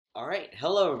Alright,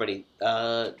 hello everybody.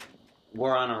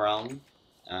 We're on our own.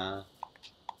 Uh,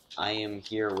 I am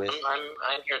here with,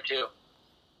 I'm here too.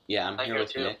 yeah, I'm I'm here here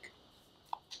with too. Nick.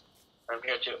 I'm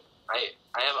here too. I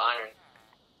have iron.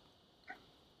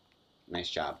 Nice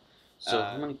job. So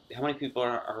how many people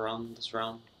are on this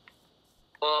round?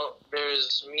 Well,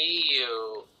 there's me,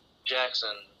 you, Jackson,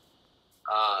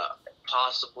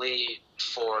 possibly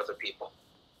four other people.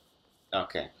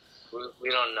 Okay. We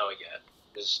don't know yet.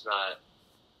 It's not.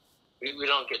 We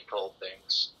don't get told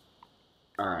things.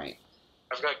 Alright.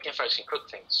 I forgot campfires can cook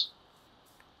things.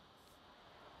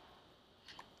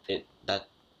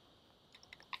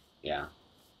 Yeah.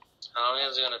 How long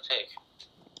is it gonna take?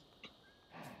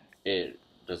 It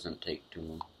doesn't take too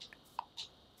long.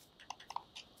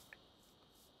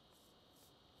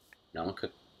 No one could.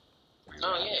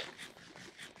 Oh yeah.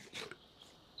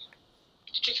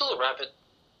 Did you kill a rabbit?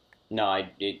 No, I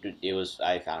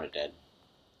found it dead.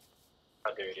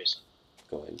 How dare you do so?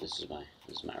 Go ahead, this is my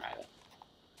rabbit.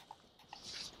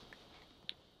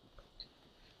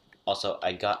 Also,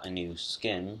 I got a new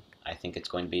skin. I think it's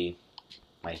going to be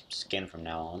my skin from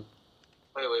now on.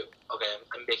 Wait. Okay,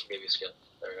 I'm making baby skin.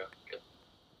 There we go. Good.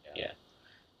 Yeah.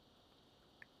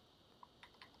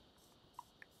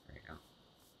 There you go.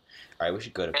 Alright, we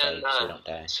should go to bed And so we don't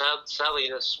die. sadly,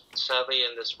 in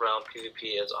this round,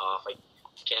 PvP is off. I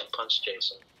can't punch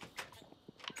Jason.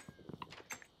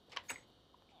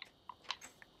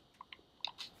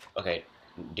 Okay,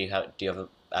 do you have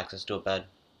access to a bed?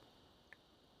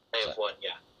 I have one,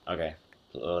 yeah. Okay,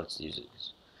 well, let's use it.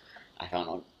 I found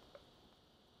one.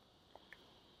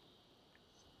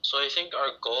 So I think our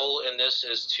goal in this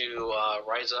is to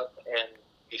rise up and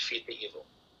defeat the evil.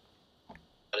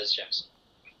 That is Jackson,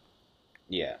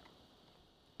 Yeah.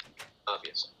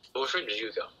 obviously. But which way did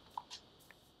you go?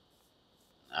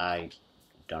 I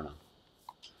don't know.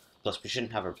 Plus, we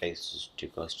shouldn't have our bases too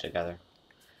close together.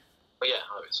 Oh yeah,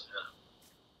 obviously, yeah.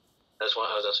 That's why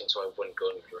I was asking so I wouldn't go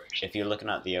in your direction. If you're looking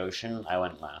at the ocean, I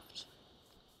went left.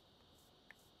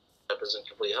 That doesn't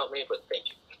completely help me, but thank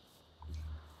you.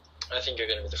 I think you're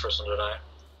gonna be the first one to die.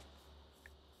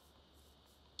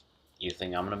 You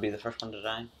think I'm gonna be the first one to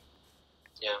die?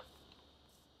 Yeah.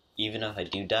 Even if I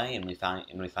do die and we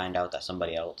find out that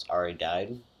somebody else already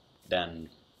died, then,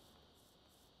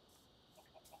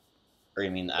 or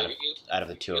you mean out of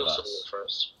the two of You'll still be us? the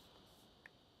first.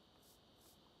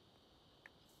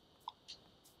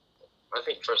 I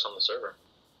think first on the server.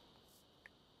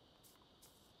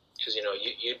 Because,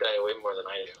 you die way more than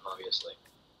I do, obviously.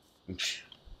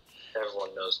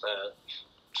 Everyone knows that.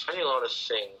 I'm finding a lot of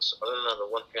things, other than the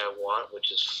one thing I want,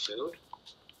 which is food.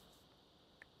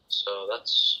 So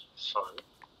that's fun.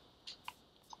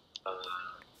 I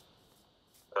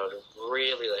would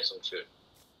really like some food.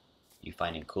 You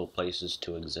finding cool places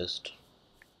to exist?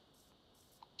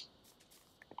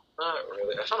 Not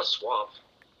really. I found a swamp.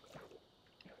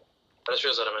 I just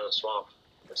realized that I'm in a swamp.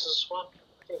 This is a swamp?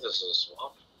 I think this is a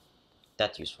swamp.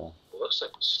 That's useful. It looks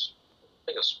like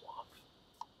a swamp.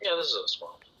 Yeah, this is a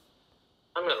swamp.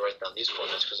 I'm gonna write down these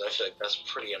coordinates because I feel like that's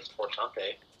pretty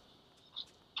importante.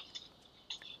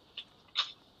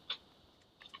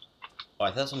 Oh,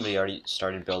 I thought somebody already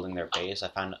started building their base.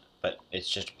 But it's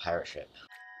just a pirate ship.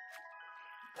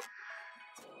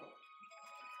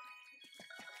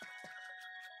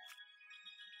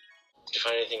 Did you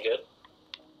find anything good?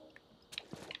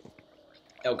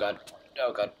 Oh god.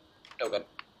 Oh god. Oh god.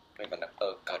 Oh god.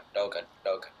 Oh god. Oh god.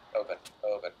 Oh god. Oh god.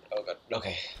 Oh god. Oh god.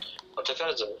 Okay. I'll take that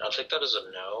as a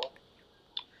no.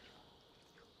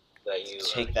 That you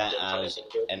Take that didn't find as,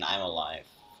 anything good. and I'm alive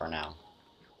for now.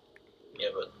 Yeah,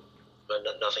 but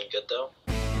nothing good though.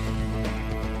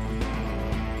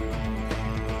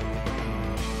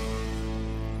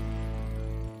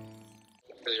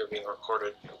 Because you're being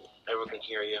recorded, everyone can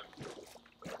hear you.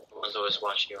 Everyone's always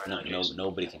watching you right now. No,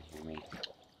 nobody can hear me.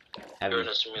 Have You're you,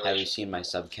 in a simulation. have you seen my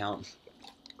sub count?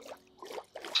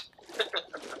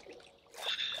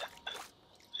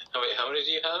 Oh wait, how many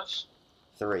do you have?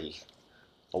 3.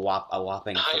 A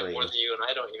whopping I have 3. more than you, and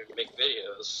I don't even make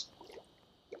videos.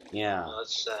 Yeah. Well,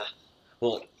 that's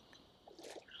Well,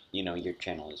 your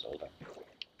channel is older.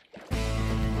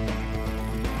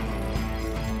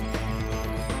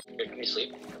 Here, can you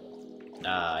sleep?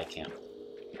 I can't.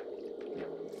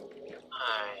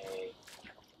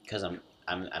 Because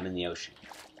I'm in the ocean.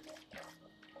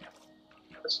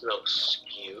 That's no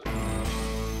excuse.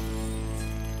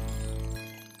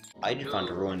 I just found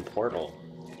a ruined portal.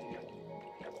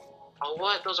 Oh,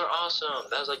 what? Those are awesome.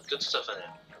 That has like good stuff in it.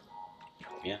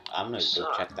 Yeah, I'm gonna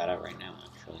go check that out right now,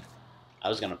 actually. I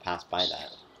was gonna pass by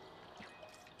that.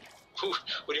 What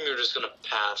do you mean you're just gonna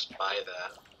pass by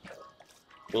that?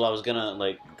 Well, I was gonna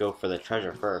like go for the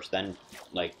treasure first, then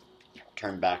like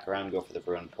turn back around, go for the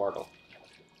ruined portal.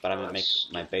 But I'm gonna make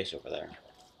my base over there.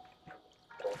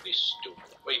 Don't be stupid.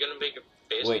 Wait, you gonna make a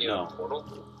base Wait, near no. a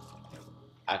portal?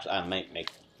 Actually, I might make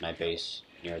my base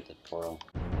near the portal.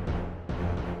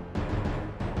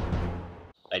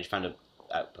 I just found an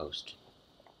outpost.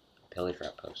 A pillager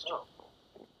outpost. Oh.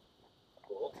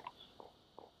 Cool.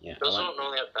 Yeah. Those don't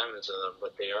normally have diamonds in them,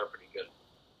 but they are pretty good.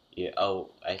 Yeah. Oh,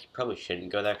 I probably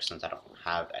shouldn't go there since I don't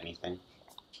have anything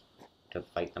to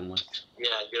fight them with. Yeah,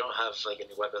 you don't have like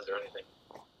any weapons or anything.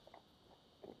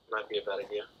 Might be a bad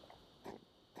idea.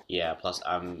 Yeah. Plus,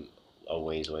 I'm a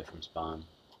ways away from spawn.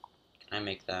 Can I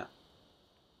make that?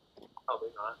 Probably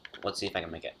not. Let's see if I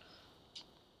can make it.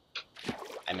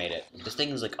 I made it. This thing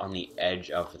is like on the edge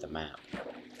of the map,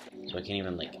 so I can't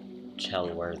even like tell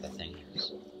where the thing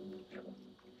is.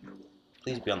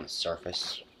 Please be on the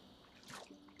surface.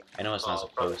 I know it's not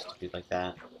supposed to be like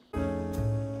that.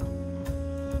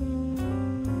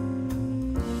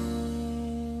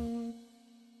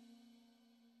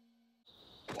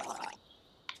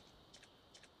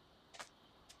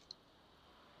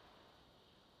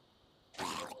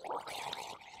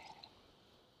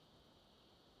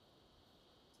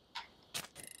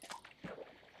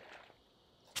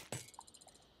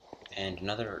 And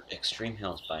another extreme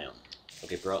hills biome.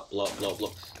 Okay, bro, blow.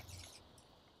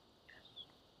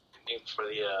 Aim for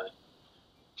the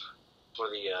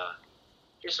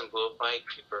here's some blow up by a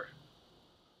creeper.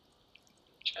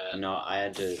 Chat. No, I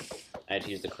had to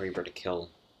use the creeper to kill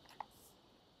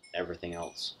everything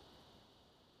else.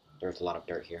 There's a lot of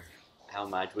dirt here. How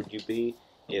mad would you be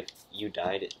if you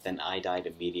died, then I died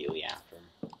immediately after?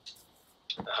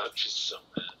 That would be so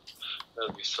mad. That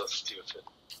would be so stupid.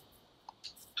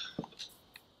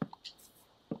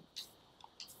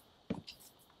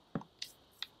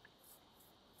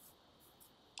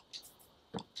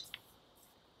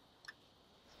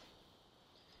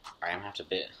 Alright, I'm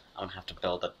gonna have to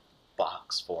build a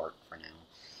box fort for now.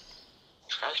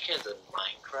 Trash cans in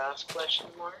Minecraft? Question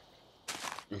mark.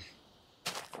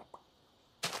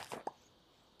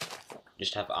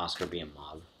 Just have Oscar be a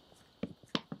mob.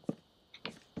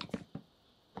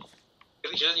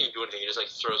 He doesn't even do anything. He just like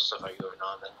throws stuff at you every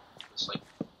now and then. Just like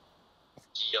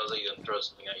he yells at you and throws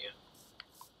something at you.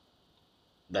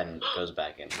 Then goes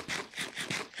back in.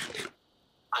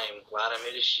 I am glad I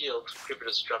made a shield. Creeper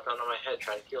just dropped down on my head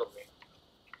trying to kill me.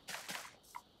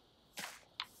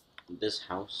 This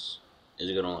house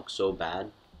is gonna look so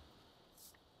bad.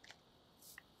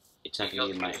 It's not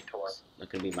gonna be my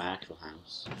actual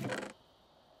house,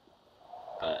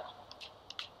 but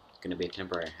it's gonna be a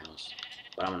temporary house.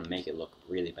 But I'm gonna make it look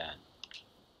really bad.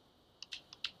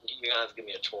 You're gonna have to give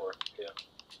me a tour too.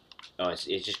 Oh, it's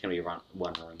just gonna be one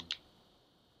room.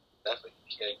 Definitely,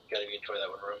 you gotta give me a tour of that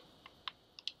one room.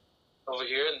 Over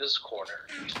here in this corner.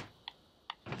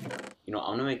 You know,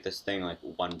 I'm gonna make this thing like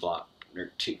 1 block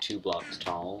or two blocks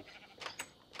tall.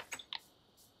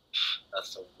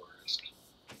 That's the worst.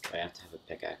 I have to have a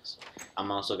pickaxe.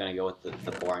 I'm also gonna go with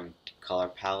the boring color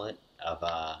palette of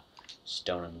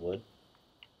stone and wood.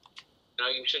 You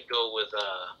know, you should go with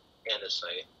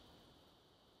andesite.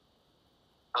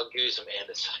 I'll give you some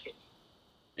andesite.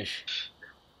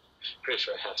 Pretty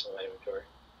sure I have some in my inventory.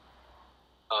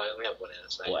 Oh, I only have 1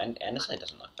 andesite. Well, andesite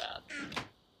doesn't look bad.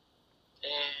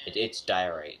 Eh. It's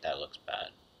diorite that looks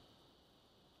bad.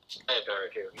 I have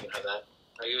diorite too. You can have that.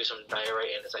 I'll give you some diorite,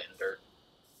 andesite, and dirt.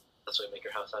 That's what you make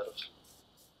your house out of.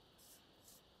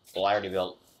 Well, I already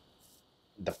built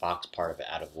the box part of it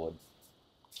out of wood.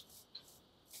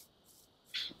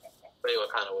 Wait,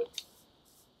 what kind of wood?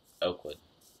 Oak wood.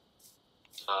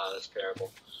 That's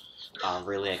terrible.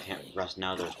 Really, I can't rest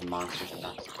now. There's monsters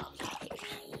about to come.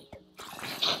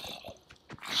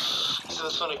 So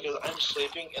it's funny because I'm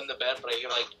sleeping in the bed, but I hear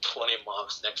like 20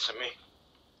 mobs next to me.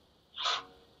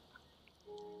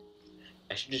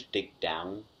 I should just dig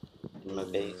down in my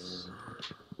base.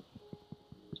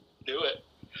 Do it.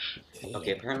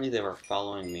 Okay, apparently they were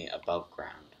following me above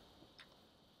ground.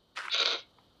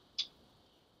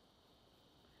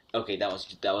 Okay, that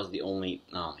was the only.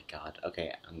 Oh my god.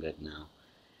 Okay, I'm good now.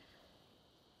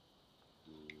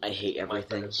 I hate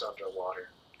everything. It's underwater.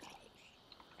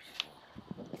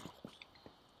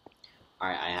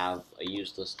 Alright, I have a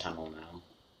useless tunnel now.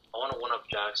 I want to one-up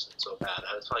Jackson so bad.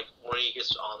 It's like when he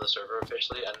gets on the server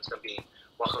officially, I'm just gonna be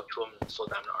walk up to him in full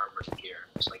diamond armor and gear.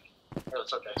 It's like, hey,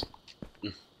 what's up, Jackson?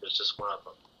 There's just one of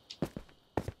them.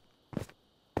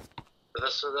 But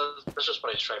that's just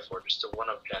what I strive for, just to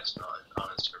one-up Jackson on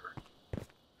his server.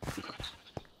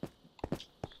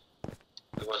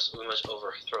 We must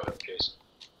overthrow him, Jason.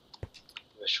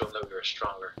 We must show him that we are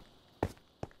stronger.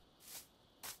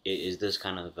 Is this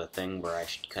kind of a thing where I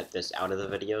should cut this out of the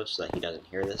video so that he doesn't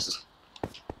hear this? I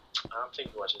don't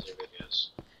think he watches your videos.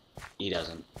 He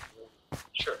doesn't.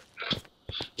 Sure.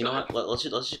 You know what? Let's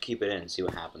just keep it in and see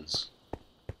what happens.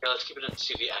 Yeah, let's keep it in and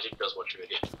see if he actually does watch your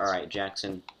videos. All right,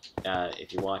 Jackson.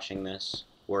 If you're watching this,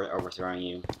 we're overthrowing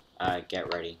you.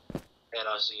 Get ready. And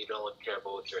also, you don't look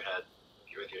terrible with your head,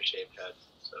 with your shaved head.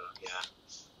 So yeah.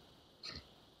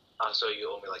 Also,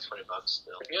 you owe me like $20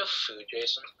 still. Do you have food,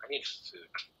 Jason? I need food.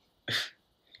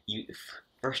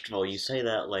 First of all, you say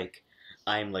that like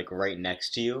I'm like right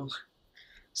next to you.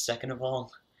 Second of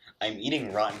all, I'm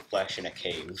eating rotten flesh in a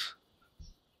cave.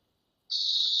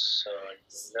 So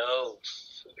no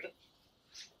food.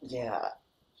 Yeah,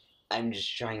 I'm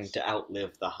just trying to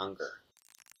outlive the hunger.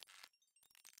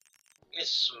 Is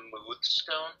smooth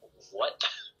stone? What?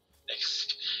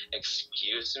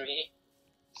 Excuse me?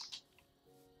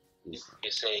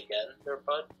 You say again, there,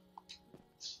 bud?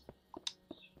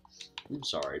 I'm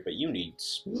sorry, but you need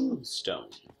smooth stone.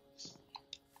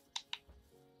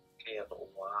 Okay, but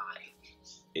why?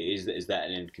 Is that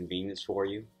an inconvenience for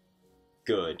you?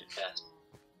 Good. Yes.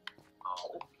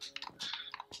 Oh.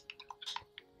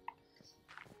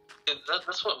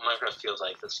 That's what Minecraft feels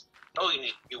like. This. Oh,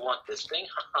 you want this thing?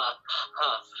 Ha ha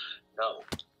ha. No.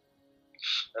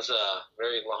 That's a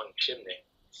very long chimney.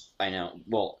 I know.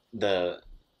 Well, the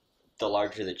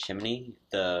larger the chimney,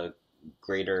 the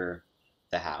greater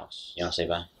the house. You want to say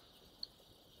bye?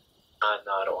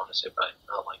 No, I don't want to say bye.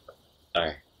 I don't like them.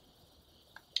 Alright.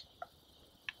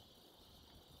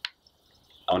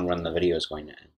 I wonder when the video is going to end.